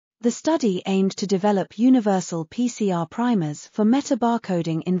The study aimed to develop universal PCR primers for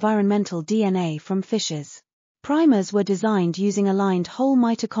metabarcoding environmental DNA from fishes. Primers were designed using aligned whole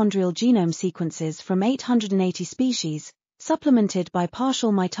mitochondrial genome sequences from 880 species, supplemented by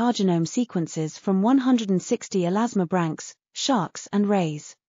partial mitogenome sequences from 160 elasmobranchs, sharks and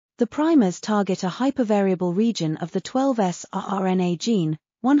rays. The primers target a hypervariable region of the 12S rRNA gene,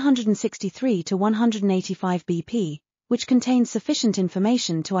 163 to 185 BP, which contains sufficient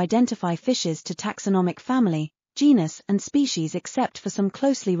information to identify fishes to taxonomic family, genus and species except for some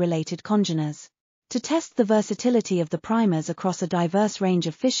closely related congeners. To test the versatility of the primers across a diverse range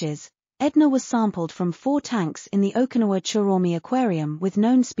of fishes, Edna was sampled from 4 tanks in the Okinawa Churomi Aquarium with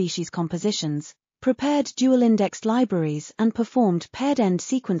known species compositions, prepared dual-indexed libraries and performed paired-end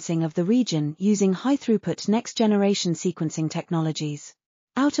sequencing of the region using high-throughput next-generation sequencing technologies.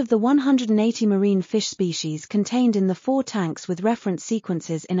 Out of the 180 marine fish species contained in the 4 tanks with reference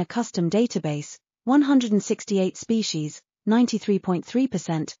sequences in a custom database, 168 species,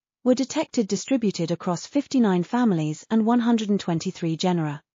 93.3%, were detected distributed across 59 families and 123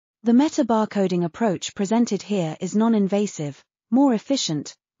 genera. The metabarcoding approach presented here is non-invasive, more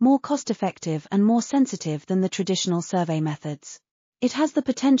efficient, more cost-effective and more sensitive than the traditional survey methods. It has the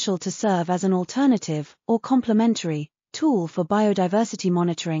potential to serve as an alternative, or complementary, tool for biodiversity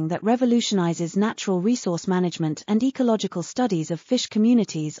monitoring that revolutionizes natural resource management and ecological studies of fish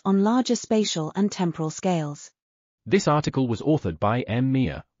communities on larger spatial and temporal scales. This article was authored by M.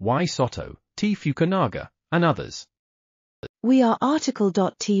 Miya, Y. Sato, T. Fukunaga, and others. We are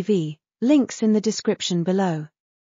RTCLTV, links in the description below.